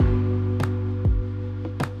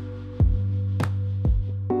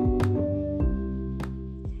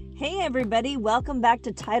Hey everybody, welcome back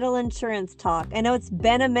to Title Insurance Talk. I know it's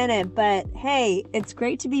been a minute, but hey, it's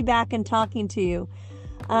great to be back and talking to you.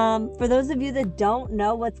 For those of you that don't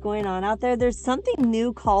know what's going on out there, there's something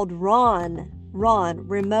new called RON,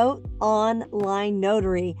 Remote Online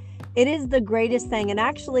Notary. It is the greatest thing, and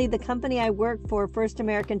actually the company I work for, First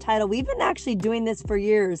American Title, we've been actually doing this for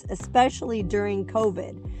years, especially during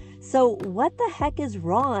COVID. So what the heck is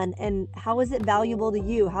RON, and how is it valuable to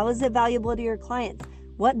you? How is it valuable to your clients?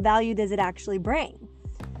 What value does it actually bring?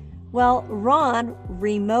 Well, RON,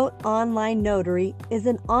 Remote Online Notary, is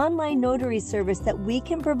an online notary service that we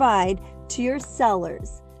can provide to your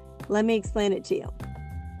sellers. Let me explain it to you.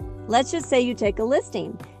 Let's just say you take a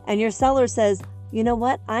listing and your seller says, you know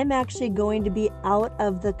what, I'm actually going to be out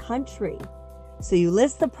of the country. So you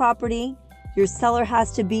list the property. Your seller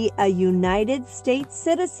has to be a United States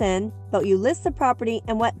citizen, but you list the property,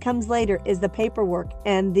 and what comes later is the paperwork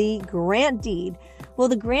and the grant deed. Well,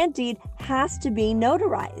 the grant deed has to be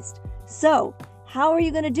notarized. So how are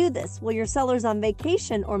you going to do this? Well, your seller's on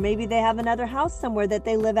vacation, or maybe they have another house somewhere that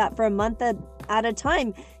they live at for a month at a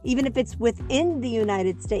time, even if it's within the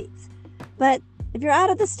United States. But if you're out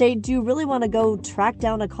of the state, do you really want to go track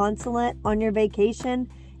down a consulate on your vacation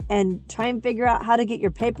and try and figure out how to get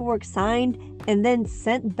your paperwork signed and then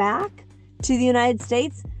sent back to the United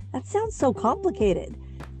States? That sounds so complicated.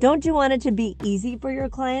 Don't you want it to be easy for your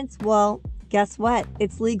clients? Well, guess what?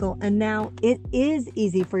 It's legal. And now it is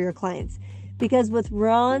easy for your clients, because with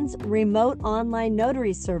RON's Remote Online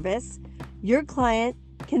Notary Service, your client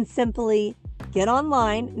can simply get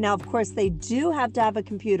online. Now, of course, they do have to have a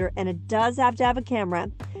computer, and it does have to have a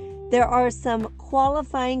camera. There are some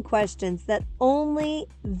qualifying questions that only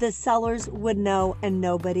the sellers would know and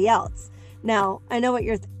nobody else. Now, I know what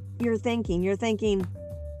you're thinking. You're thinking,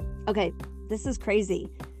 okay, this is crazy.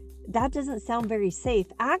 That doesn't sound very safe.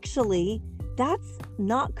 Actually, that's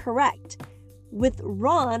not correct. With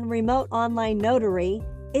RON, Remote Online Notary,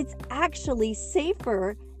 it's actually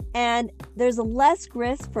safer, and there's less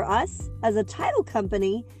risk for us as a title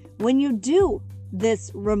company when you do this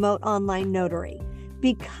remote online notary,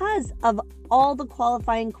 because of all the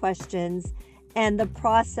qualifying questions and the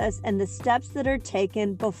process and the steps that are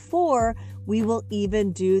taken before we will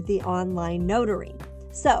even do the online notary.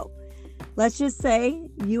 So let's just say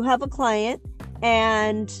you have a client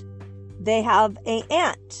and they have an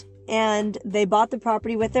aunt, and they bought the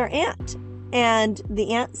property with their aunt, and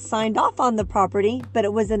the aunt signed off on the property, but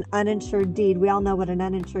it was an uninsured deed. We all know what an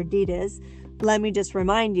uninsured deed is. Let me just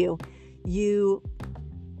remind you, you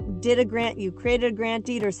created a grant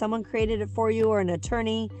deed, or someone created it for you, or an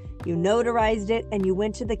attorney, you notarized it, and you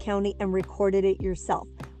went to the county and recorded it yourself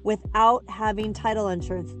without having title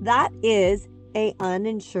insurance. That is an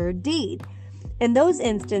uninsured deed. In those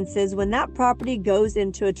instances, when that property goes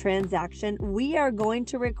into a transaction, we are going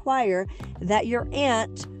to require that your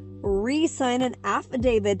aunt re-sign an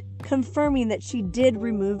affidavit confirming that she did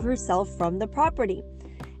remove herself from the property.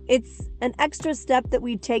 It's an extra step that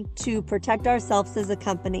we take to protect ourselves as a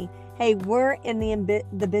company. Hey, we're in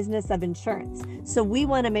the business of insurance, so we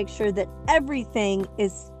want to make sure that everything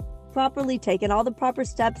is properly taken, all the proper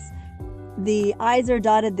steps, the I's are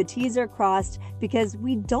dotted, the T's are crossed, because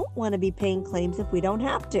we don't want to be paying claims if we don't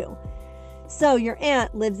have to. So your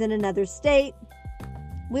aunt lives in another state.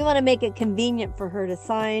 We want to make it convenient for her to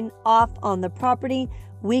sign off on the property.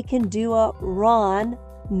 We can do a RON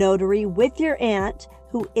notary with your aunt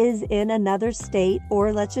who is in another state,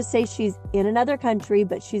 or let's just say she's in another country,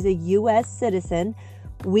 but she's a U.S. citizen.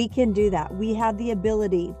 We can do that. We have the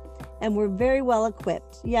ability, and we're very well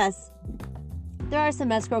equipped. Yes, there are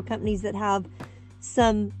some escrow companies that have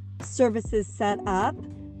some services set up,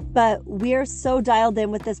 but we're so dialed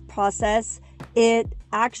in with this process. The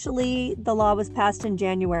law was passed in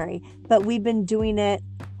January, but we've been doing it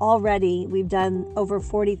already. We've done over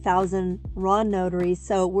 40,000 RON notaries,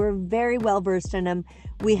 so we're very well versed in them.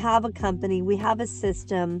 We have a company, we have a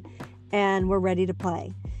system, and we're ready to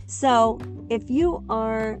play. So if you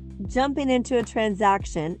are jumping into a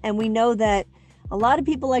transaction, and we know that a lot of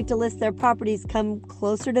people like to list their properties come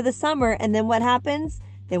closer to the summer, and then what happens?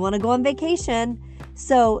 They want to go on vacation.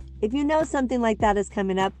 So if you know something like that is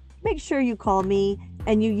coming up, make sure you call me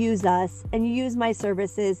and you use us and you use my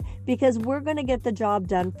services, because we're going to get the job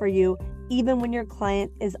done for you even when your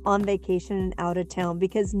client is on vacation and out of town,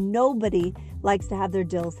 because nobody likes to have their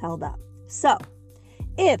deals held up. So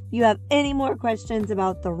if you have any more questions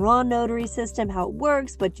about the RON notary system, how it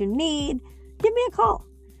works, what you need, give me a call.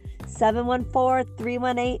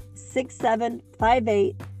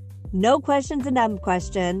 714-318-6758. No question's a dumb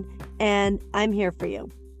question, and I'm here for you.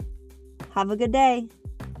 Have a good day.